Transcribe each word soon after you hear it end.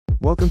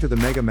Welcome to the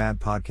Mega Mad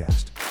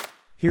Podcast.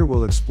 Here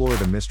we'll explore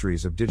the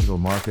mysteries of digital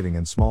marketing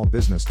and small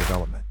business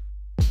development.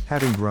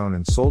 Having grown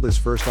and sold his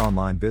first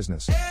online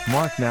business,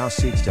 Mark now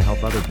seeks to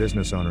help other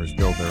business owners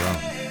build their own.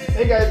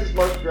 Hey guys, it's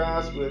Mark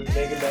Grass with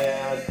Mega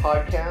Mad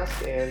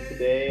Podcast, and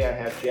today I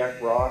have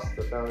Jack Ross,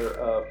 the founder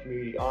of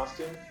Community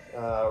Austin.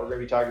 We're going to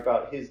be talking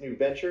about his new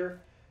venture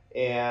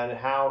and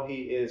how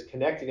he is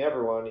connecting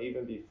everyone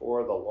even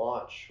before the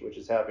launch, which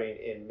is happening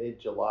in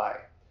mid-July.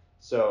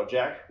 So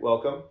Jack,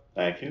 welcome.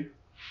 Thank you.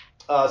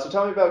 So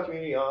tell me about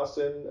Community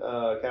Austin,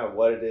 kind of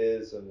what it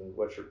is and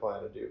what you're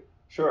planning to do.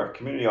 Sure.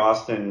 Community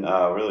Austin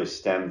really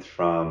stemmed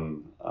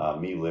from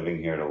me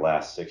living here the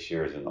last 6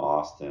 years in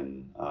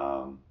Austin.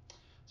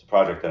 It's a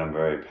project that I'm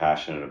very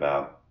passionate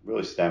about.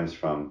 Really stems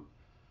from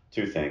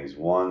two things.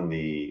 One,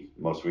 the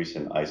most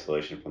recent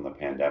isolation from the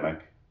pandemic.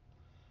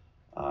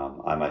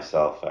 I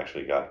myself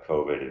actually got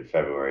COVID in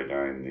February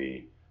during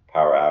the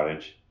power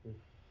outage.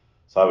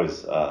 So I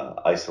was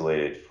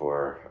isolated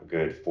for a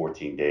good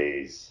 14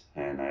 days,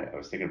 and I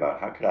was thinking about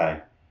how could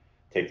I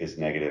take this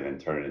negative and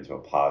turn it into a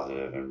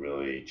positive and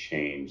really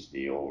change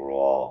the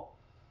overall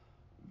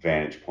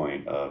vantage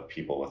point of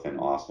people within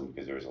Austin,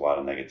 because there was a lot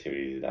of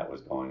negativity that was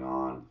going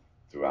on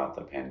throughout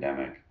the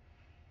pandemic.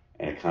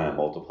 And it kind of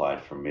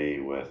multiplied for me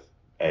with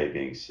A,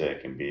 being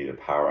sick, and B, the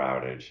power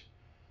outage,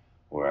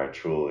 where I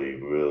truly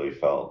really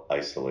felt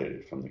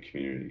isolated from the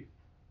community.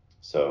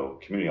 So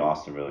Community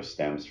Austin really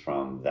stems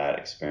from that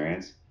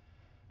experience,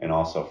 and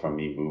also from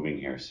me moving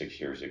here 6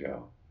 years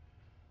ago.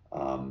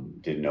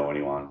 Didn't know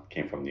anyone,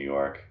 came from New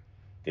York,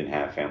 didn't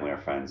have family or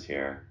friends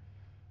here,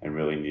 and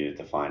really needed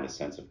to find a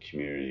sense of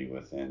community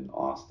within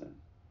Austin.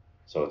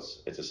 So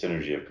it's a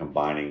synergy of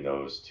combining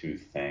those two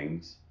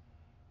things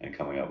and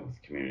coming up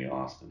with Community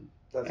Austin.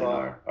 That's and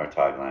awesome. our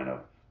tagline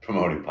of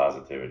promoting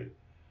positivity.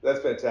 That's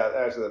fantastic.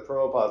 Actually, the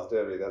promo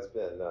positivity, that's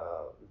been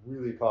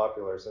really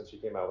popular since you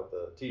came out with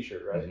the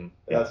t-shirt, right? Mm-hmm.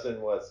 That's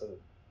been, what, some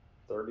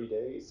 30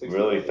 days? 60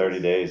 Really, days? 30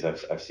 days.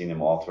 I've seen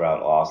them all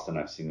throughout Austin.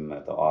 I've seen them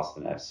at the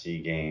Austin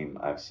FC game.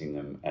 I've seen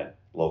them at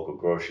local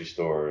grocery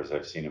stores.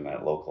 I've seen them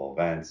at local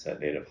events, at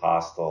Native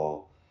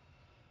Hostel,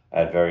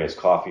 at various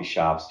coffee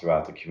shops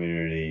throughout the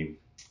community.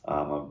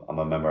 I'm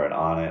a member at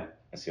Onnit.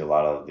 I see a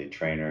lot of the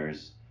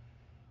trainers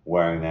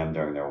wearing them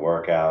during their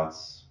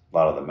workouts. A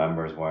lot of the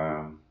members wear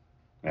them.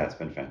 Yeah, it's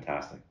been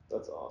fantastic.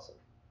 That's awesome.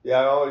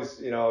 Yeah, I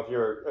always, if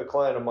you're a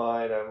client of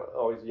mine, I'm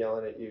always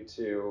yelling at you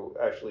to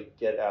actually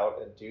get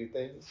out and do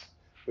things,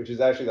 which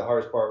is actually the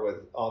hardest part with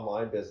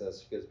online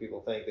business, because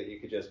people think that you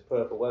could just put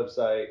up a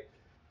website,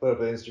 put up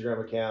an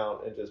Instagram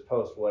account, and just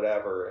post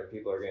whatever, and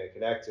people are going to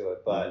connect to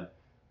it. But,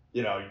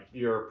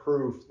 you're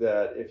proof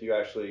that if you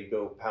actually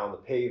go pound the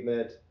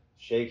pavement,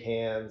 shake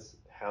hands,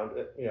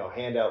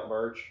 hand out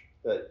merch,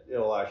 that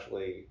it'll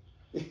actually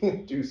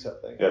do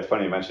something. Yeah, it's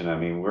funny you mentioned that. I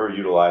mean, we're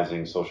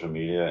utilizing social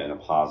media in a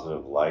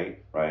positive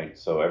light, right?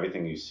 So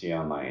everything you see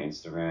on my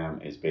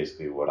Instagram is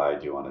basically what I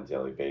do on a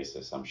daily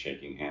basis. I'm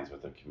shaking hands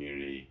with the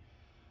community.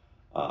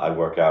 I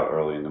work out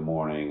early in the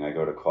morning. I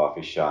go to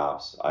coffee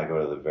shops. I go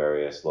to the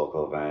various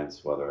local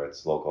events, whether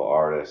it's local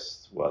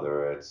artists,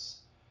 whether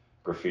it's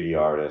graffiti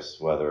artists,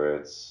 whether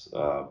it's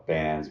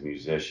bands,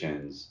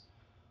 musicians,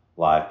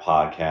 live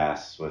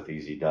podcasts with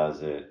Easy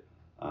Does It.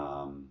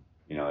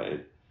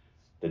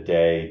 The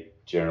day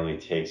generally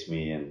takes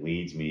me and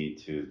leads me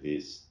to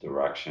this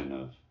direction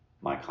of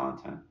my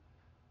content.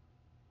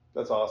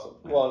 That's awesome.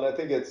 Yeah. Well, and I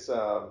think it's,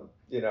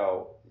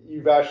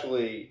 you've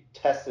actually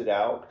tested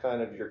out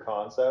kind of your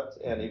concept,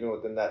 and even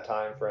within that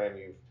time frame,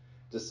 you've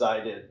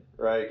decided,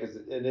 right? Because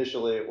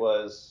initially it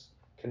was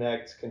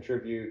connect,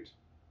 contribute.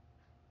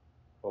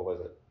 What was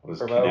it? It was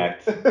Promote.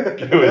 connect.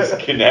 It was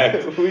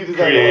connect,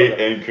 create,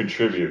 and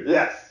contribute.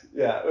 Yes.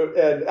 Yeah.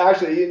 And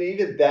actually, and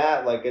even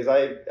that, like, as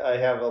I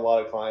have a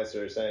lot of clients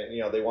that are saying,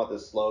 they want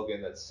this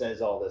slogan that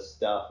says all this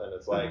stuff, and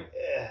it's like,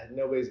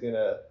 nobody's going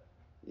to,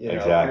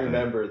 Exactly.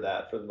 remember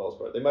that for the most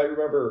part. They might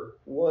remember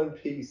one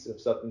piece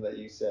of something that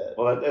you said.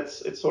 Well,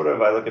 it's sort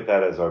of, I look at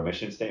that as our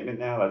mission statement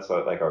now. That's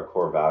like our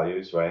core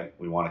values, right?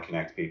 We want to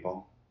connect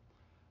people.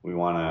 We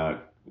want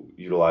to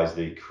utilize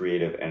the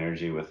creative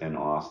energy within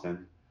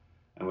Austin.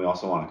 And we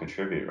also want to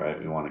contribute, right?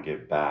 We want to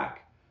give back.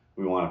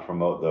 We want to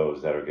promote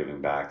those that are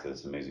giving back to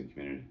this amazing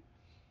community.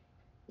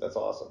 That's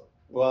awesome.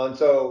 Well, and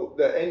so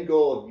the end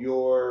goal of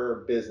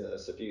your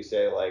business, if you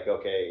say like,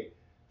 okay,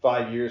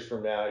 5 years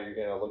from now, you're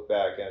going to look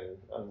back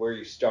on where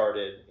you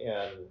started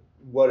and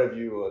what have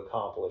you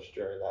accomplished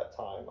during that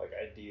time, like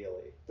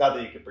ideally. Not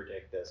that you can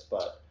predict this,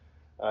 but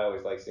I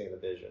always like seeing the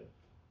vision.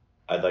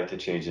 I'd like to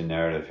change the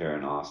narrative here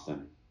in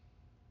Austin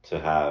to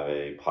have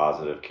a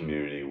positive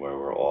community where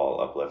we're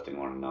all uplifting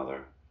one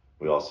another.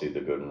 We all see the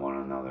good in one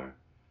another.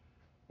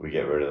 We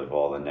get rid of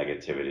all the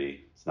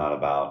negativity. It's not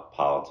about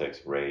politics,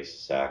 race,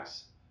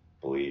 sex,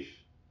 belief.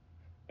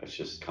 It's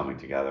just coming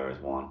together as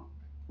one.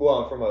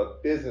 Well, and from a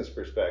business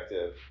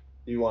perspective,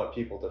 you want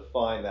people to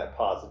find that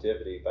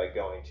positivity by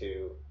going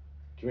to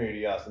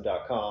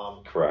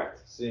communityaustin.com. Correct.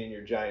 Seeing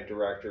your giant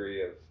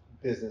directory of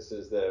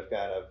businesses that have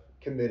kind of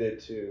committed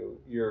to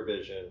your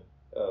vision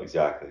of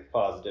Exactly.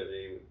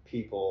 positivity,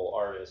 people,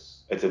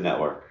 artists. It's a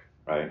network,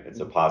 right? It's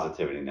a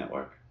positivity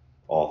network.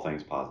 All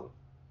things positive.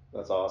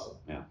 That's awesome.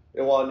 Yeah.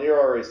 Well, and you're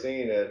already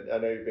seeing it. I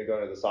know you've been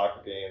going to the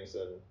soccer games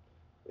and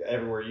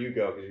everywhere you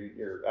go because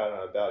you're out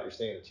and about. You're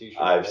seeing the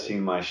T-shirt. I've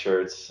seen my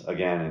shirts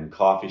again in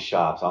coffee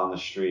shops, on the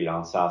street,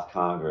 on South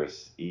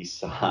Congress, East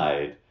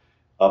Side,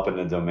 up in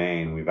the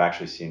Domain. We've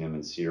actually seen them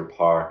in Cedar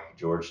Park,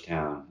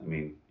 Georgetown. I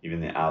mean, even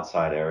the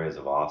outside areas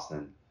of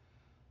Austin.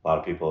 A lot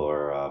of people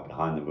are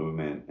behind the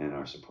movement and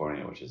are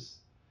supporting it,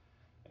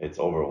 it's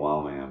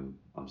overwhelming.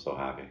 I'm so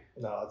happy.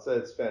 No,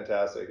 it's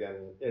fantastic,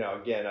 and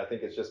again, I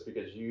think it's just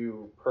because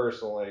you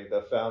personally,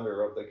 the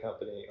founder of the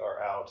company,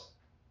 are out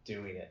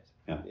doing it.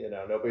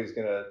 Yeah. Nobody's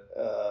gonna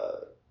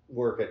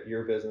work at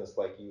your business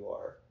like you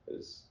are.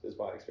 Is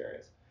my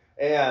experience,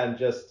 and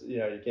just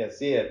you can't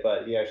see it,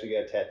 but he actually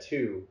got a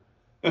tattoo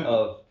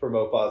of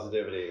promote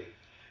positivity.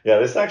 Yeah,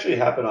 this actually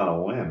happened on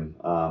a whim.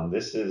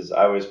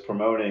 I was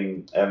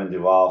promoting Evan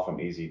Duvall from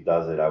Easy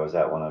Does It. I was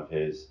at one of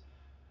his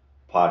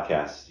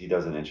podcasts. He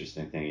does an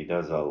interesting thing. He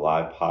does a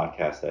live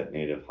podcast at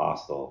Native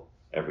Hostel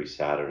every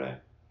Saturday.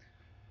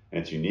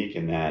 And it's unique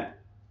in that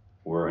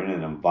we're in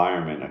an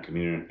environment,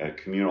 a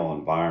communal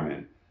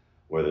environment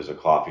where there's a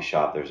coffee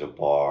shop, there's a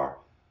bar,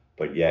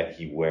 but yet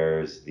he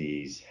wears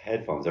these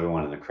headphones.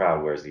 Everyone in the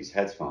crowd wears these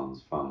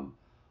headphones from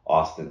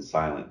Austin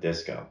Silent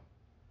Disco.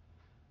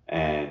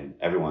 And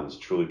everyone's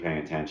truly paying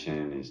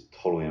attention, is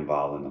totally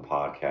involved in the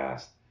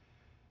podcast.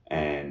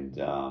 And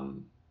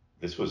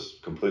this was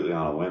completely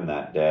on a whim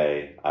that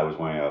day. I was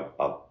wearing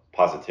a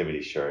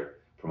positivity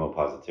shirt, Promote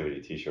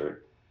Positivity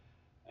t-shirt.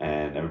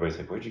 And everybody's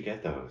like, where'd you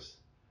get those?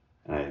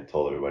 And I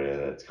told everybody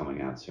that it's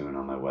coming out soon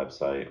on my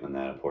website, and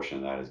that a portion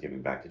of that is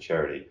giving back to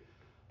charity.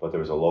 But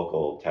there was a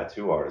local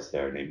tattoo artist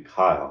there named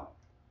Kyle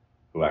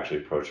who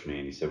actually approached me,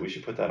 and he said, we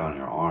should put that on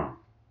your arm.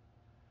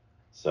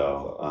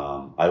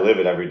 So I live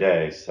it every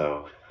day.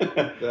 So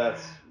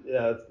that's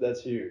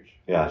huge.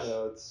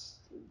 Yes.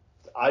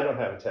 I don't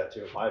have a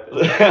tattoo of my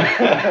business.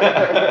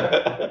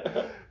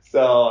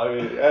 So I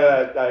mean,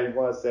 I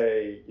want to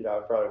say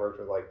I've probably worked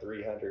with like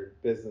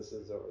 300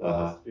 businesses over the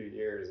last few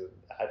years, and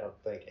I don't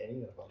think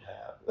any of them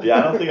have. Yeah,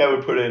 I don't think I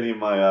would put any of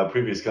my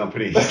previous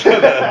companies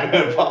that I've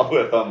been involved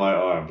with on my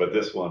arm, but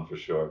this one for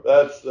sure.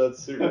 That's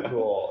super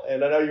cool.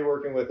 And I know you're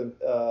working with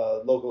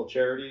a local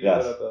charity.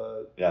 Yes.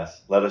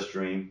 Yes. Let Us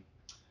Dream.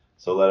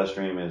 So Let Us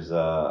Dream is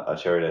a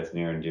charity that's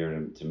near and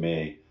dear to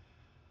me.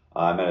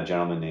 I met a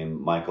gentleman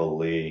named Michael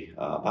Lee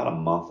about a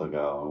month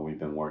ago, and we've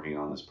been working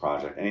on this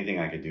project. Anything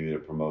I could do to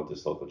promote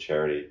this local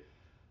charity.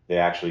 They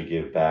actually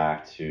give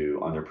back to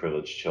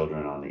underprivileged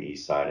children on the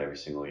East Side every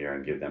single year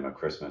and give them a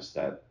Christmas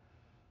that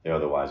they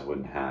otherwise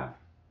wouldn't have.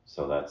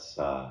 So that's,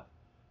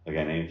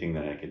 again, anything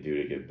that I could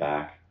do to give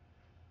back.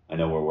 I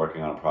know we're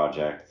working on a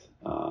project.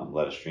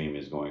 Let Us Dream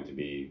is going to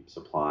be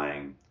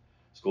supplying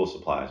school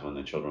supplies when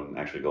the children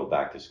actually go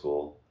back to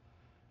school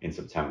in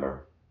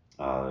September.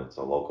 It's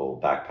a local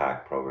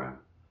backpack program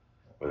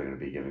where they're going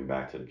to be giving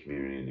back to the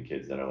community and the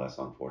kids that are less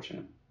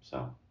unfortunate.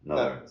 So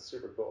that's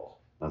super cool.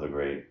 Another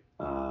great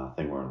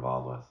thing we're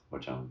involved with,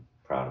 which I'm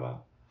proud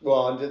about.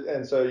 Well,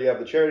 and so you have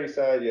the charity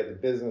side, you have the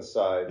business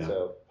side. Yeah.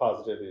 So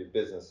positivity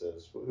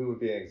businesses. Who would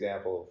be an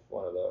example of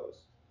one of those?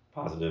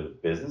 Positive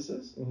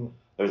businesses? Mm-hmm.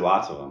 There's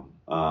lots of them.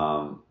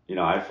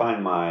 I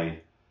find my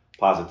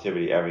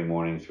positivity every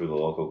morning through the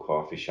local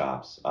coffee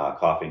shops.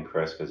 Coffee and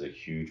Crisp is a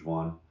huge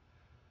one.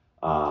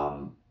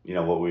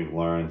 What we've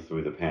learned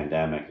through the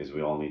pandemic is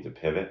we all need to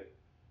pivot,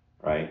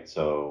 right?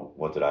 So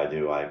what did I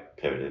do? I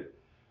pivoted.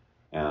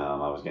 I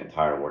was getting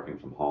tired of working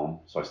from home,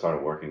 so I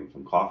started working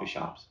from coffee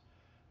shops.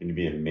 And you'd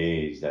be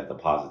amazed at the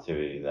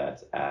positivity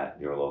that's at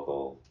your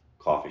local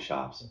coffee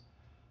shops.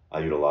 I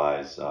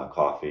utilize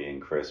Coffee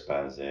and Crisp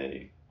as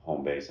a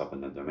home base up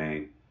in the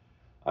Domain.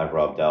 I've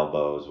rubbed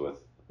elbows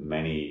with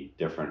many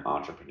different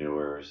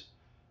entrepreneurs,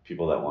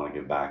 people that want to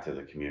give back to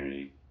the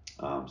community.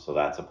 So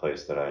that's a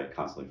place that I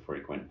constantly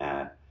frequent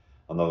at.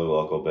 Another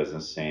local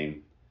business,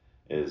 same,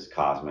 is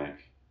Cosmic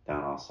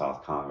down on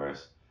South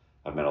Congress.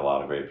 I've met a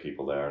lot of great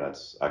people there.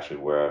 That's actually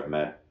where I've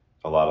met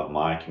a lot of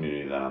my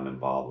community that I'm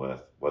involved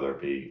with, whether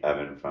it be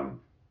Evan from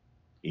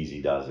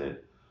Easy Does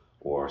It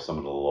or some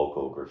of the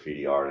local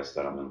graffiti artists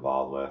that I'm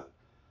involved with,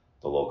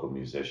 the local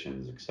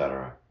musicians,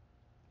 etc.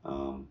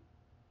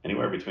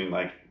 Anywhere between,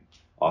 like,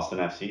 Austin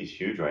FC is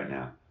huge right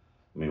now.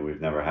 I mean,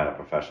 we've never had a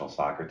professional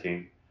soccer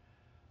team.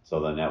 So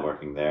the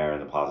networking there,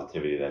 the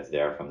positivity that's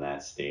there from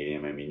that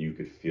stadium, I mean, you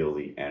could feel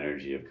the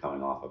energy of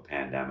coming off a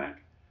pandemic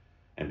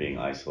and being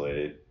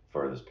isolated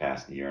for this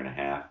past year and a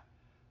half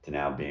to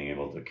now being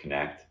able to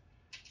connect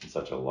in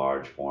such a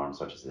large forum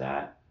such as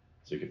that.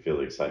 So you could feel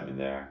the excitement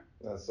there.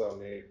 That's so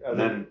neat. And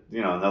then,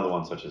 another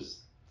one such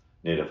as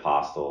Native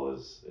Hostel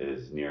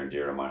is near and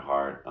dear to my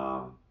heart.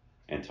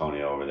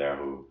 Antonio over there,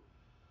 who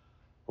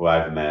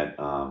I've met,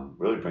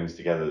 really brings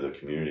together the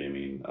community. I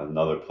mean,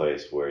 another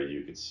place where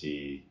you could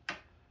see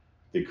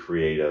the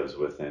creatives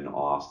within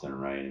Austin,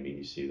 right? I mean,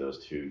 you see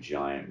those two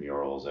giant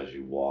murals as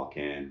you walk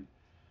in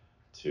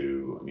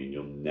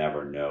you'll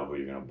never know who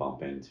you're going to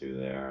bump into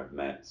there. I've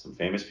met some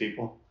famous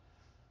people.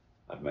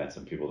 I've met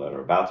some people that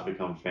are about to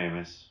become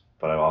famous,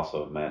 but I've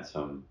also met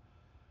some,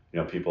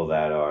 people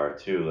that are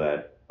too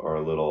that are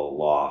a little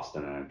lost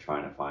and are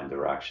trying to find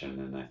direction,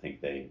 and I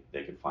think they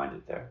could find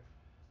it there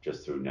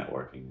just through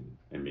networking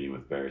and meeting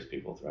with various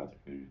people throughout the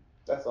community.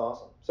 That's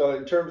awesome. So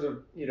in terms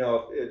of,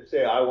 if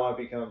say I want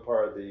to become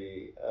part of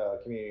the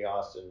Community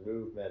Austin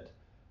movement,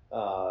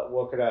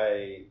 what could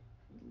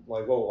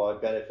what will I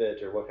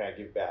benefit or what can I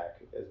give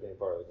back as being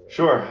part of the community?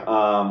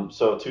 Sure.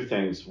 So two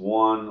things.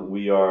 One,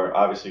 we are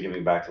obviously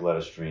giving back to Let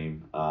Us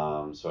Dream.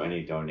 So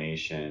any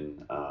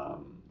donation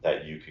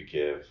that you could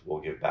give,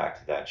 we'll give back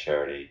to that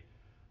charity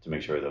to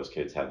make sure those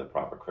kids have the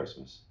proper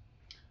Christmas.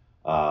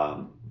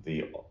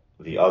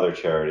 The other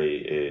charity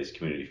is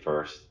Community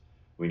First.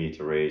 We need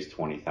to raise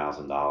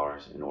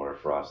 $20,000 in order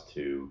for us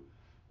to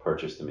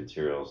purchase the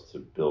materials to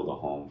build a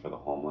home for the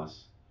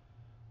homeless.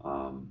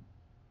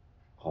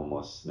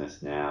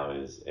 Homelessness now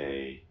is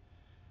a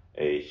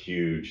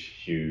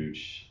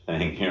huge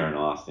thing here in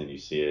Austin. You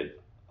see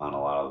it on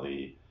a lot of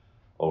the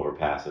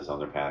overpasses,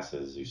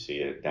 underpasses. You see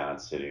it down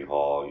at City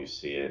Hall. You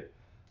see it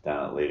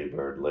down at Lady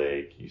Bird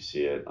Lake. You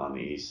see it on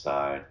the east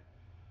side.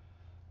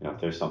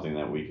 If there's something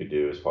that we could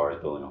do as far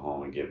as building a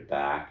home and give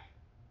back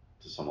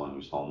to someone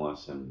who's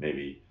homeless and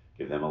maybe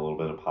give them a little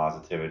bit of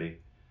positivity,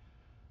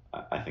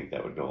 I think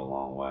that would go a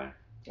long way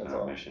in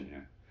our mission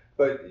here.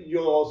 But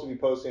you'll also be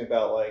posting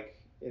about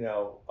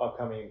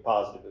upcoming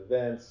positive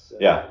events.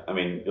 Yeah, I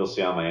mean, you'll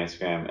see on my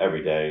Instagram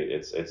every day.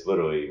 It's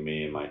literally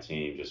me and my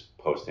team just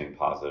posting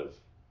positive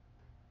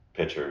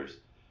pictures.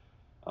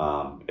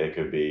 It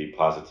could be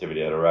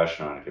positivity at a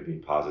restaurant. It could be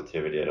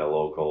positivity at a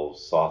local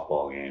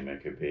softball game.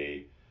 It could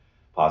be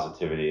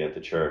positivity at the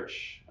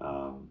church.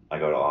 I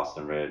go to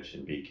Austin Ridge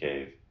and Bee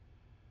Cave,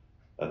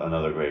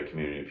 another great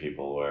community of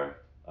people where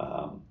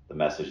the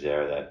message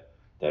there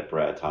that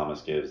Brad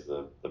Thomas gives,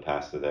 the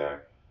pastor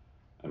there,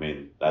 I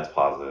mean, that's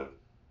positive.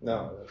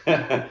 No.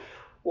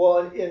 Well,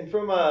 and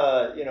from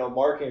a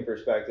marketing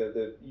perspective,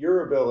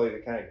 your ability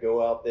to kind of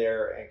go out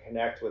there and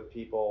connect with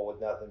people with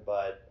nothing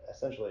but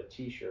essentially a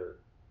T-shirt.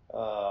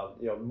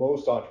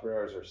 Most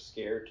entrepreneurs are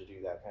scared to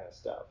do that kind of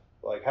stuff.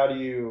 Like, how did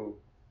you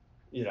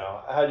get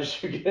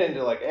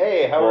into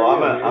hey, how are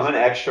you? I'm an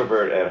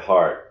extrovert at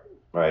heart,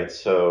 right?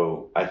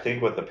 So I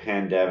think what the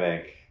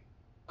pandemic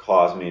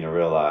caused me to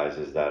realize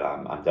is that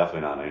I'm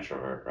definitely not an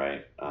introvert,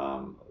 right?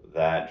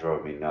 That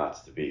drove me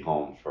nuts to be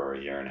home for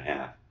a year and a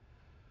half.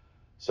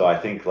 So I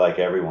think like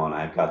everyone,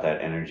 I've got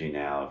that energy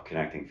now of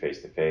connecting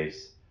face to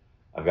face.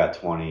 I've got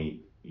 20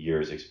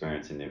 years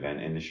experience in the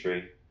event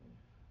industry.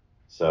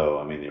 So,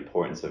 I mean, the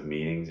importance of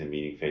meetings and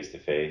meeting face to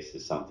face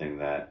is something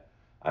that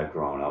I've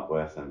grown up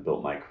with and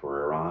built my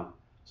career on.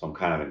 So I'm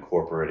kind of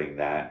incorporating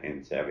that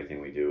into everything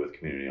we do with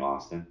Community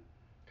Austin,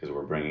 because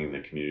we're bringing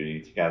the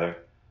community together,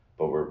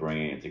 but we're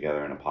bringing it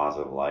together in a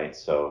positive light.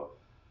 So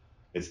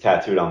it's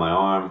tattooed on my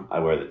arm. I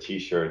wear the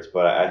T-shirts,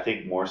 but I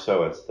think more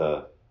so it's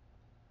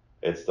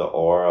the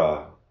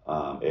aura.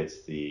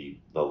 It's the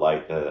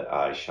light that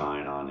I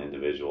shine on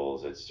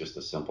individuals. It's just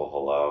a simple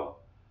hello,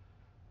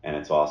 and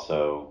it's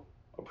also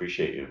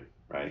appreciate you,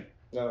 right?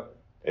 No.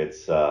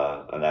 It's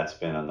and that's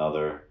been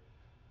another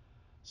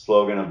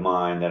slogan of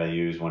mine that I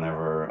use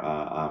whenever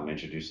I'm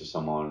introduced to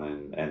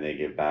someone and they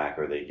give back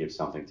or they give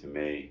something to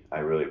me. I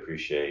really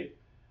appreciate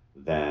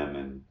them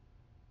and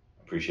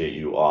appreciate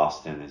you.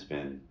 Austin has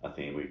been a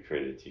theme. We've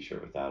created a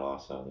T-shirt with that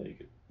also that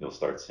you'll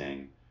start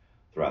seeing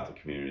throughout the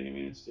community. I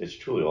mean, it's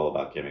truly all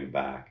about giving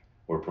back.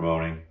 We're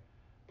promoting,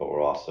 but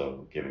we're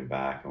also giving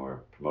back, and we're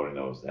promoting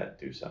those that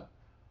do so.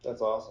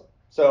 That's awesome.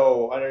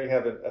 So I know you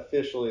haven't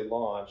officially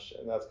launched,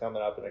 and that's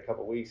coming up in a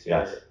couple weeks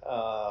here. Yes.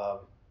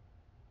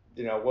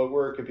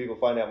 Where can people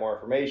find out more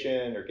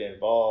information or get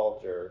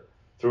involved or?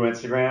 Through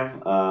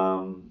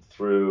Instagram,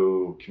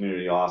 through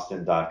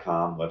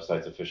communityaustin.com.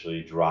 Website's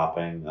officially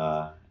dropping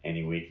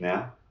any week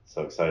now.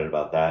 So excited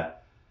about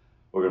that.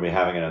 We're going to be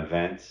having an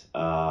event.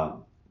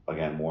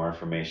 Again, more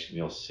information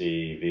you'll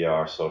see via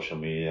our social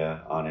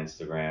media on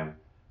Instagram,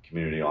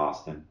 Community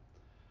Austin.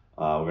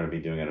 We're going to be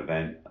doing an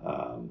event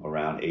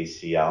around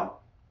ACL,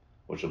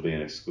 which will be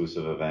an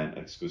exclusive event,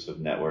 exclusive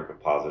network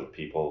of positive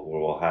people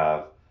where we'll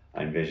have,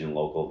 I envision,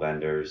 local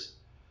vendors,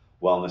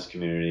 wellness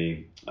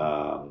community.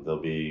 There'll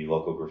be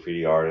local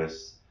graffiti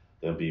artists.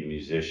 There'll be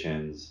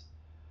musicians.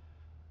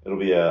 It'll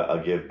be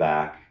a give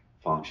back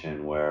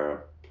function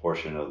where a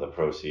portion of the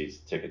proceeds,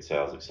 ticket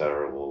sales,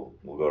 etc., will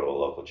go to a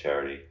local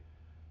charity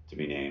to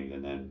be named.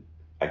 And then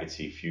I could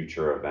see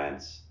future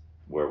events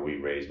where we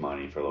raise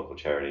money for local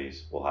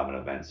charities. We'll have an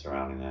event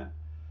surrounding that.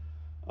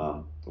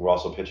 We're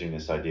also pitching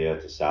this idea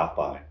to South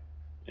by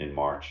in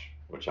March,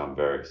 which I'm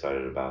very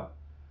excited about.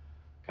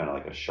 Kind of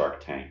like a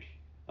Shark Tank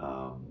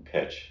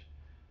pitch,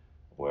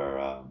 where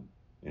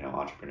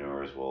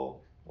entrepreneurs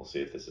will see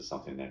if this is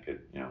something that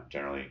could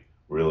generally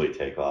really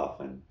take off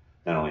and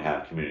not only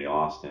have Community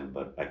Austin,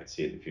 but I could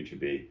see it in the future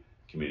be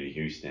Community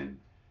Houston,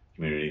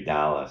 Community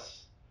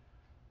Dallas,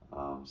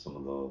 some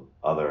of the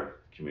other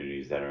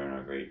communities that are in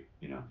our great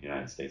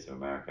United States of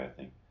America. I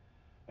think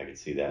I could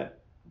see that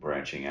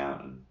branching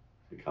out and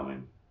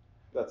becoming.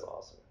 That's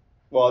awesome.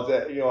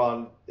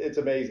 Well, it's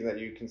amazing that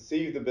you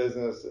conceive the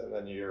business and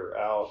then you're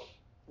out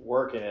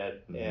working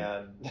it,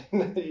 and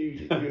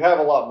you have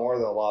a lot more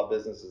than a lot of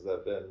businesses that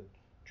have been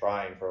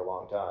trying for a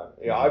long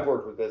time. I've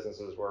worked with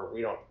businesses where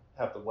we don't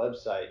have the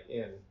website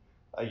in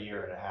a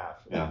year and a half.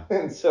 Yeah.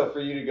 And so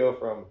for you to go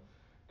from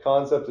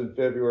concept in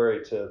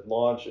February to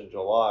launch in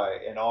July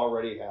and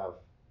already have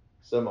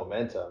some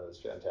momentum is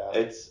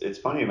fantastic. It's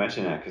funny you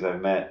mention that because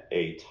I've met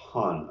a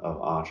ton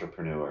of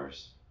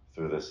entrepreneurs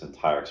through this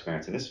entire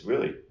experience, and this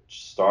really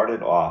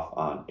started off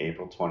on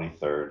April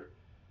 23rd.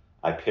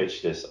 I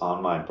pitched this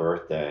on my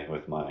birthday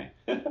with my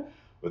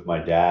with my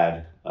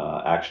dad.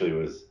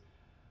 Actually,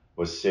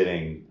 was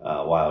sitting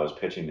while I was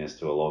pitching this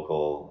to a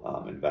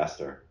local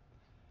investor.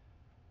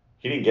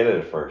 He didn't get it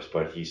at first,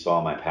 but he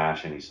saw my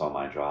passion, he saw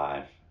my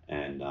drive,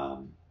 and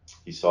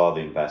he saw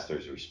the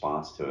investor's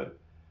response to it.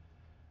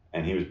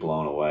 And he was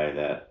blown away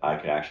that I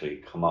could actually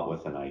come up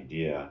with an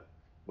idea,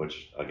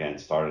 which again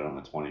started on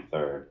the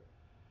 23rd,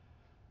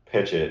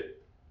 pitch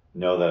it,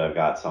 know that I've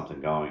got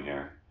something going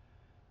here,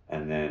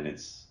 and then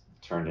it's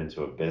turned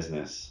into a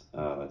business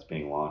that's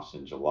being launched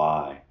in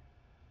July.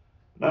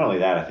 Not only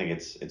that, I think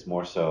it's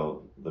more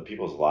so the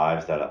people's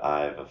lives that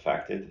I've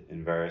affected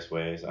in various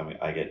ways. I mean,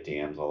 I get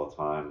DMs all the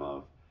time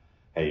of,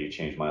 hey, you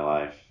changed my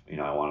life.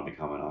 I want to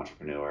become an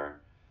entrepreneur.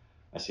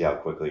 I see how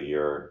quickly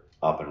you're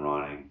up and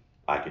running.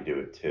 I could do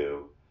it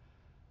too.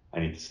 I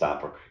need to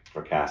stop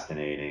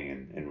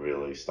procrastinating and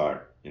really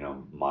start,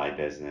 my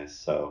business.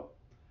 So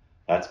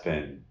that's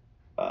been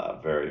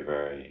very,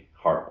 very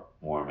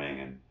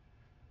heartwarming, and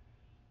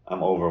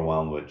I'm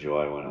overwhelmed with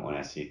joy when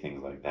I see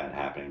things like that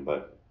happening.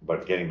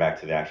 But getting back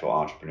to the actual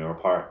entrepreneur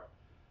part,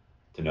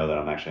 to know that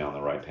I'm actually on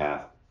the right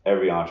path.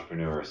 Every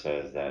entrepreneur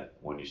says that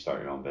when you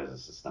start your own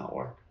business, it's not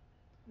work.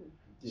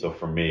 So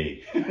for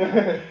me,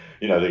 to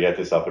get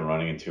this up and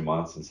running in 2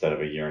 months instead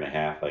of a year and a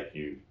half, like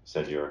you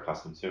said you're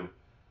accustomed to,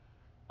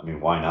 I mean,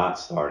 why not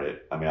start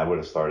it? I mean, I would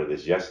have started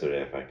this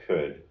yesterday if I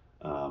could,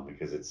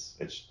 because it's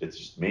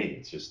just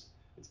me. It's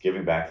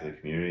giving back to the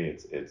community.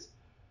 It's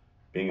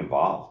being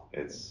involved.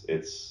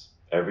 It's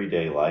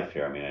everyday life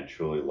here. I mean, I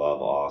truly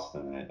love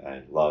Austin.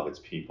 I love its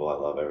people. I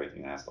love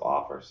everything it has to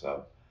offer.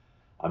 So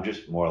I'm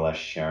just more or less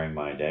sharing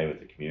my day with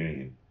the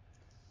community and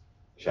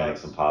shedding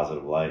some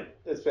positive light.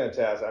 It's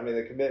fantastic. I mean,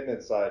 the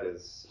commitment side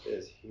is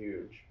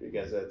huge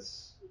because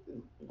it's,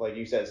 like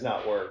you said, it's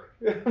not work,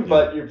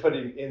 but you're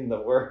putting in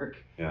the work.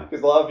 Yeah.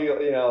 Because a lot of people,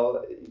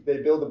 they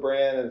build the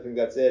brand and think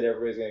that's it.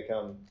 Everybody's going to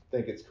come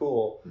think it's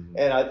cool. Mm-hmm.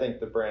 And I think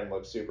the brand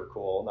looks super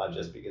cool, not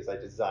just because I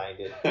designed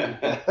it.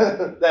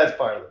 That's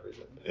part of the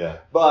reason. Yeah.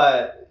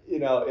 But,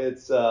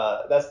 it's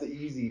that's the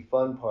easy,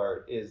 fun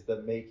part is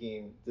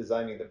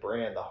designing the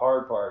brand. The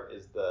hard part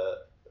is the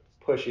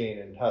pushing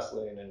and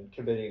hustling and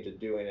committing to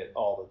doing it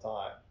all the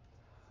time.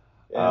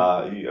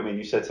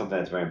 You said something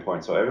that's very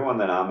important. So everyone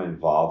that I'm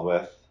involved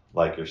with,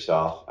 like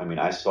yourself, I mean,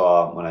 I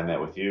saw when I met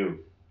with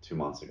you 2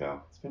 months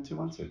ago. It's been 2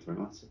 months or 3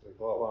 months. It's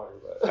a lot longer,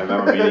 but I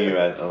remember meeting you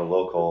at a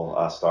local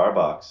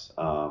Starbucks,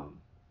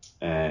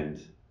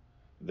 and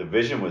the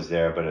vision was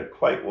there, but it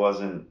quite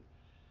wasn't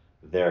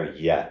there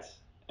yet.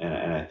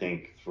 And I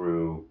think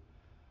through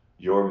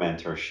your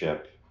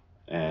mentorship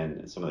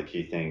and some of the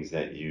key things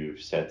that you've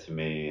said to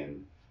me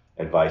and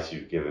advice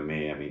you've given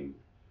me, I mean,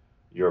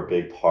 you're a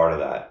big part of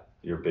that.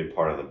 You're a big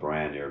part of the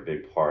brand. You're a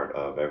big part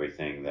of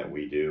everything that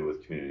we do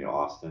with Community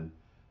Austin.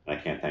 And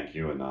I can't thank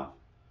you enough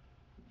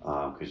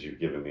because you've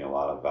given me a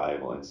lot of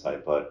valuable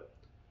insight. But,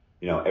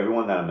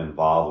 everyone that I'm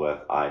involved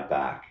with, I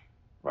back,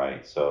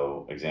 right?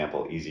 So,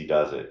 example, Easy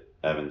Does It,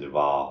 Evan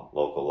Duvall,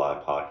 local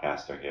live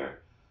podcaster here.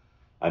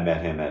 I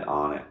met him at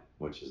On It,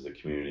 which is the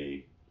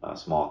community,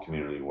 small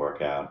community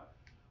workout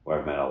where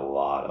I've met a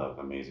lot of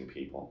amazing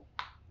people.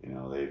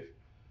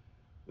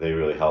 They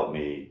really helped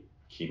me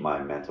keep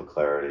my mental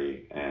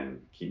clarity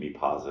and keep me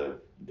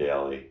positive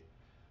daily.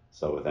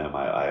 So with them,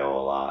 I owe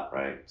a lot,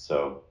 right?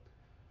 So,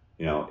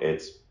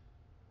 it's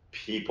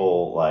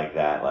people like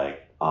that,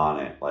 like On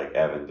It, like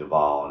Evan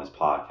Duvall and his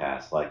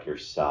podcast, like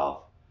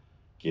yourself,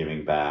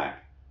 giving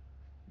back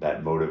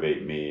that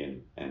motivate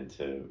me and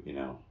to,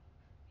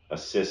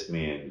 assist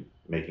me in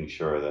making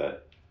sure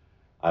that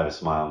I have a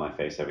smile on my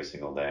face every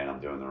single day and I'm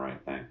doing the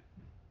right thing.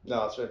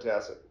 No, it's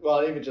fantastic. Well,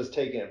 and even just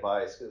taking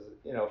advice, because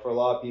for a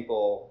lot of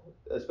people,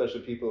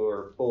 especially people who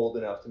are bold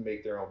enough to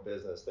make their own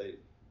business,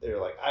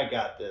 they're like, I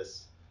got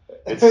this.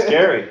 It's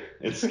scary.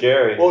 It's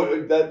scary.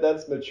 Well,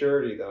 that's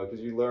maturity though, because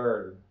you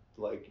learn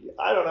like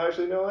I don't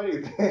actually know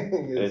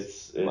anything.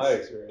 It's my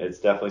experience. It's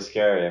definitely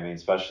scary. I mean,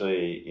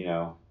 especially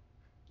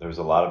there's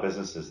a lot of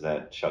businesses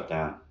that shut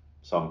down.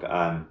 So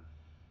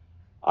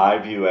I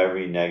view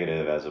every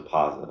negative as a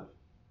positive.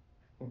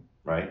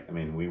 Right? I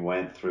mean, we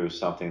went through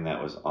something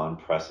that was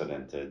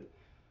unprecedented.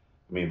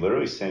 I mean,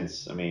 literally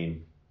since,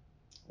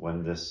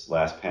 when this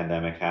last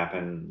pandemic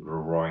happened, the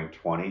Roaring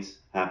 20s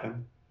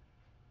happened.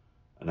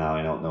 And now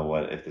I don't know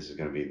if this is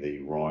going to be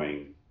the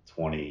Roaring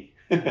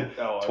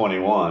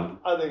 2021.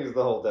 I think it's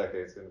the whole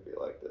decade's going to be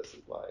like this.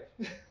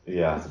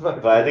 Yeah.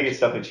 But I think it's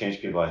definitely changed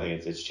people. I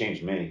think it's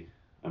changed me.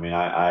 I mean,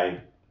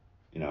 I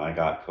I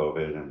got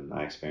COVID and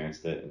I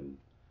experienced it, and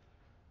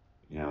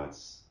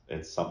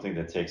it's something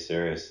to take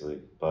seriously,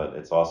 but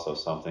it's also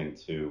something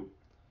to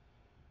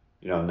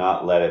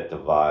not let it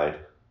divide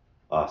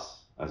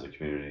us as a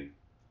community.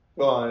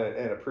 Well,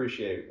 and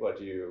appreciate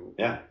what you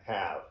Yeah,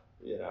 have.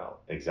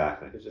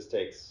 exactly. It just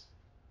takes.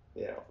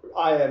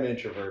 I am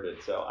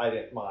introverted, so I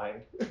didn't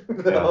mind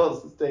Yeah,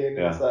 staying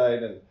yeah.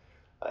 inside, and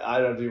I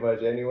don't do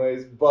much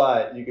anyways.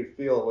 But you could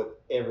feel it with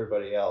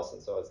everybody else,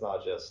 and so it's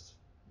not just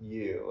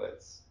you.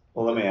 It's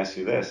Well, let me ask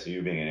you this: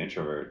 you being an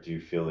introvert, do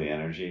you feel the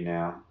energy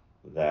now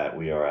that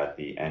we are at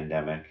the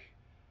endemic,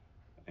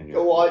 and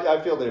well, I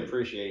feel the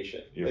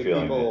appreciation. you're Like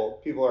feeling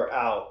it? people are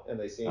out and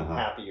they Uh seem huh.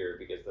 happier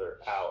because they're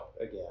out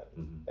again.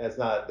 Hmm. And it's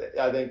not.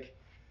 I think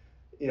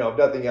if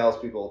nothing else,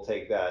 people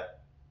take that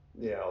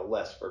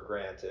less for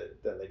granted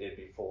than they did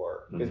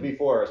before. Because Hmm.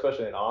 before,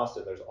 especially in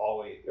Austin, there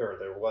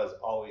was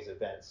always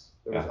events.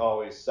 There was Yeah,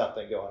 always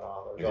something going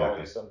on. There was exactly.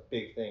 always some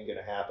big thing going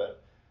to happen.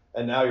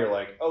 And now you're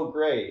like, oh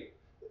great,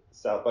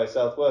 South by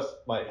Southwest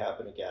might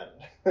happen again.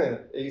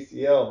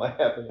 ACL might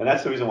happen And again.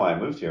 that's the reason why I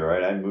moved here,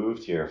 right? I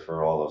moved here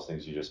for all those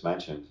things you just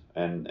mentioned.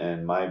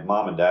 And my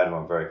mom and dad, who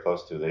I'm very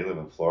close to, they live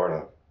in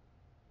Florida.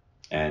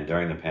 And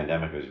during the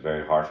pandemic, it was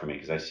very hard for me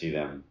because I see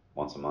them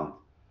once a month,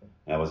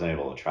 and I wasn't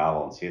able to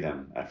travel and see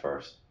them at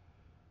first.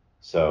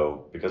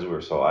 So because we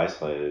were so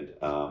isolated,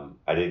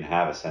 I didn't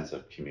have a sense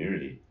of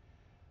community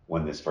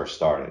when this first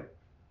started.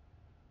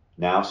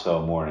 Now,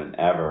 so more than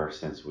ever,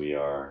 since we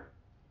are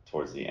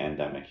towards the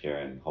endemic here,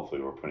 and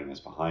hopefully we're putting this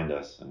behind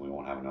us, and we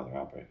won't have another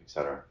outbreak,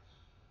 etc.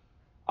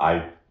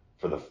 I,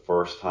 for the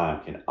first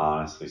time, can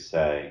honestly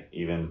say,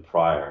 even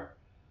prior,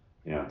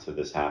 to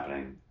this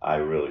happening, I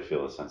really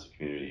feel a sense of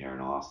community here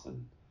in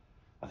Austin.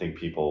 I think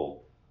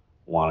people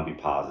want to be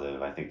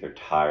positive. I think they're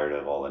tired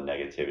of all the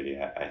negativity.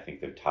 I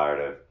think they're tired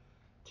of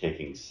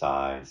taking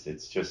sides.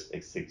 It's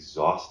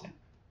exhausting.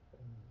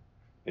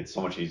 It's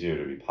so much easier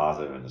to be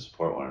positive and to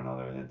support one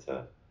another than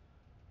to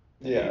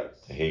Yeah,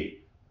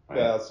 hate, right?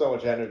 yeah, so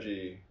much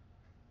energy,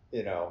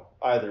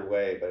 either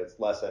way, but it's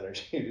less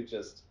energy to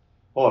just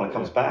Well, and it yeah.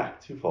 comes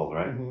back twofold,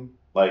 right? Mm-hmm.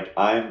 Like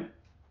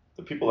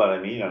the people that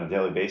I meet on a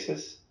daily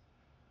basis,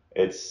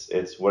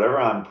 it's whatever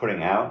I'm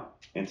putting out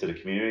into the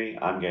community,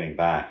 I'm getting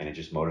back, and it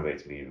just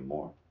motivates me even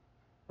more,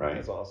 right?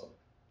 That's awesome.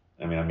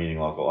 I mean, I'm meeting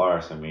local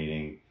artists, I'm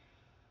meeting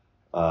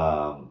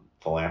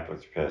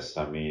philanthropists,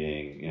 I'm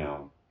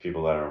meeting,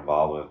 people that are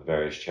involved with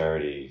various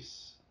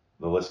charities.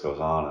 The list goes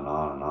on and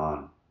on and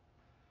on,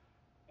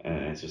 and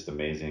it's just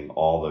amazing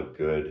all the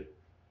good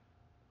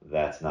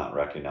that's not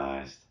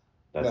recognized,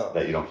 No.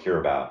 that you don't hear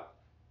about,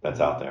 that's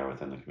Mm-hmm. out there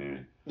within the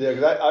community. Yeah,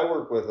 because I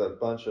work with a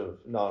bunch of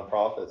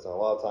nonprofits, and a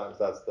lot of times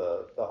that's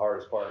the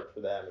hardest part for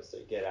them is to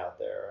get out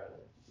there.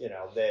 And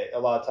they a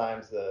lot of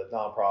times the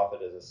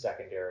nonprofit is a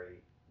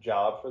secondary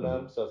job for Mm-hmm.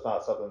 them, so it's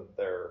not something that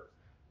they're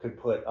could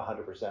put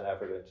 100%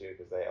 effort into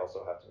because they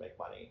also have to make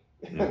money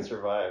Yeah, and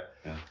survive.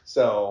 yeah.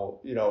 So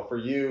for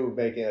you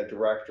making a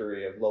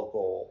directory of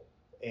local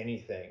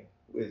anything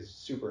is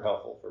super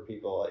helpful for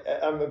people.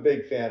 I'm a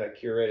big fan of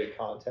curated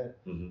content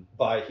Mm-hmm.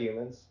 by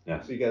humans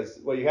Yes. because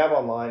what you have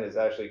online is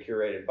actually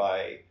curated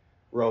by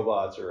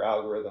robots or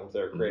algorithms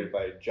that are Mm-hmm. created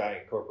by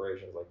giant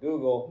corporations like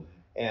Google,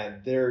 Mm-hmm.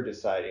 and they're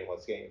deciding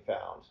what's getting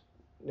found.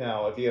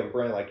 Now, if you have a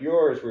brand like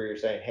yours where you're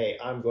saying, hey,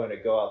 I'm going to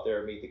go out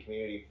there, meet the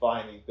community,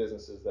 find these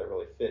businesses that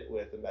really fit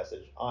with the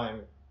message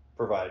I'm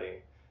providing,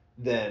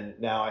 then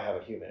now I have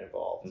a human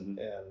involved, Mm-hmm.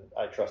 and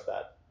I trust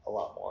that a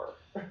lot more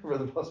for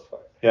the most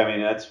part. Yeah, I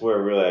mean that's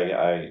where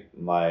really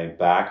my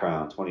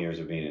background, 20 years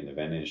of being in the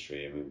event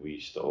industry. I mean, we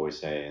used to always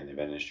say in the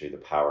event industry the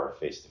power of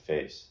face to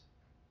face,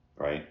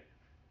 right?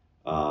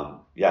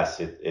 Yes,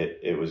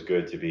 it was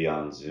good to be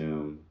on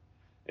Zoom.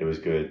 It was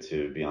good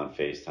to be on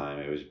FaceTime.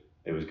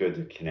 It was good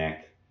to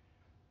connect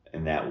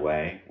in that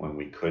way when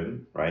we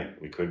couldn't, right?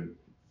 We couldn't.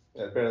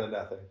 Yeah, better than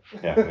nothing.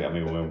 Yeah, I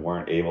mean, we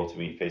weren't able to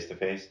meet face to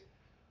face.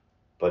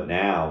 But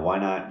now, why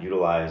not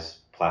utilize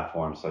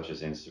platforms such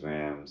as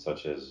Instagram,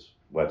 such as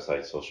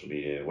websites, social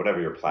media, whatever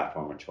your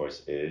platform of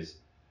choice is?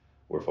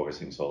 We're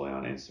focusing solely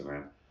on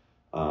Instagram,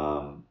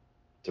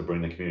 to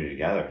bring the community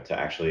together, to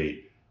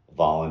actually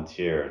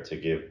volunteer, to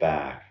give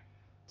back,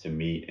 to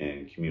meet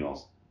in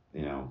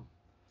you know,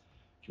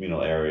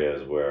 communal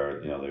areas where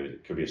there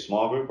could be a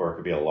small group or it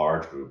could be a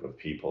large group of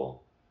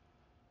people.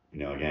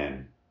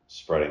 Again,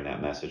 spreading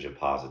that message of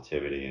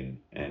positivity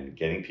and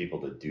getting people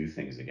to do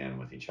things again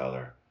with each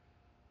other,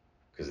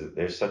 because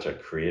there's such a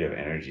creative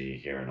energy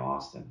here in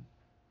Austin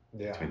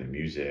Yeah. between the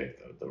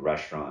music, the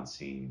restaurant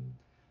scene,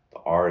 the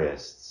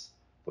artists,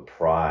 the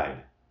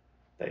pride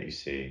that you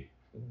see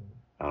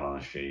out on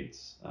the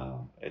streets.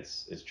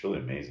 It's truly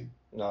amazing.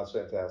 No, it's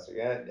fantastic.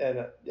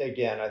 And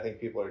again, I think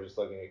people are just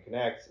looking to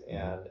connect, Mm-hmm.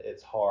 and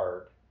it's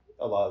hard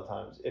a lot of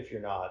times if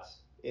you're not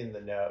in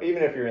the know.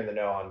 Even if you're in the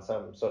know on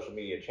some social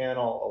media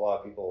channel, a lot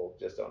of people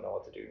just don't know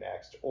what to do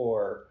next,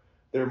 or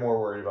they're more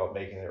worried about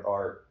making their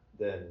art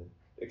than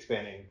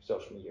expanding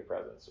social media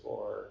presence,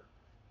 or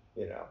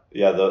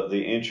Yeah,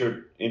 the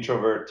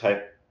introvert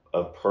type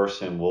of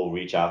person will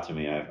reach out to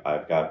me.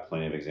 I've got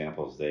plenty of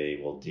examples. They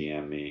will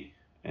DM me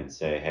and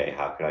say, hey,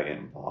 how could I get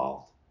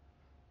involved?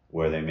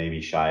 Where they may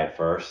be shy at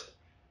first,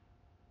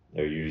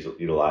 they're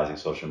utilizing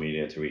social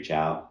media to reach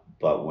out.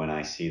 But when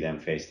I see them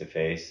face to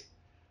face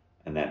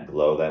and that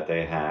glow that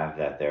they have,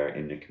 that they're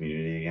in the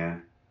community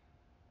again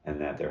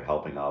and that they're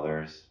helping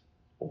others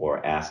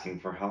or asking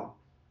for help,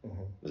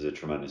 is a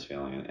tremendous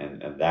feeling.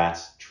 And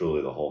that's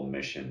truly the whole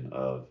mission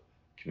of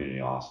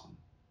Community Austin.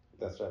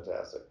 That's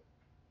fantastic.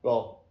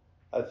 Well,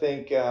 I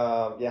think,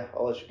 I'll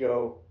let you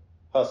go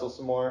hustle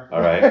some more. All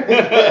right.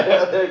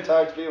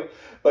 Talk to people.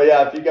 But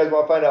yeah, if you guys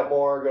want to find out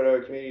more, go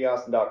to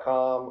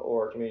communityaustin.com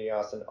or Community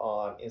Austin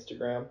on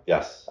Instagram.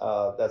 Yes.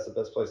 That's the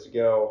best place to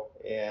go.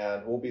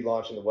 And we'll be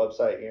launching the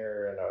website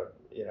here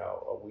in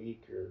a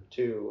week or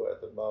two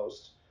at the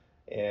most.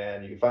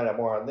 And you can find out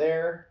more on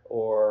there,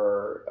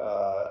 or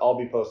I'll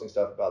be posting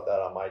stuff about that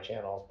on my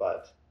channels.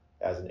 But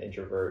as an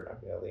introvert,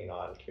 I'm going to lean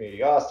on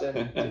Community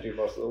Austin to do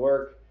most of the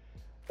work.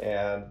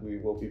 And we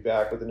will be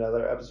back with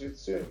another episode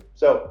soon.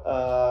 So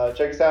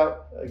check us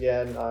out.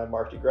 Again, I'm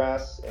Mark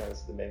DeGrasse, and this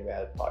is the Ming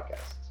Mad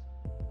Podcast.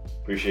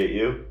 Appreciate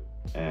you,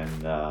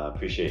 and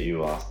appreciate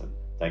you, Austin.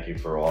 Thank you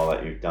for all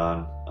that you've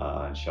done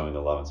and showing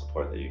the love and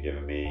support that you've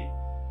given me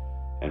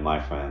and my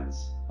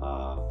friends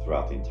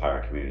throughout the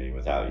entire community.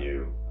 Without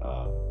you,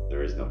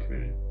 there is no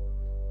community.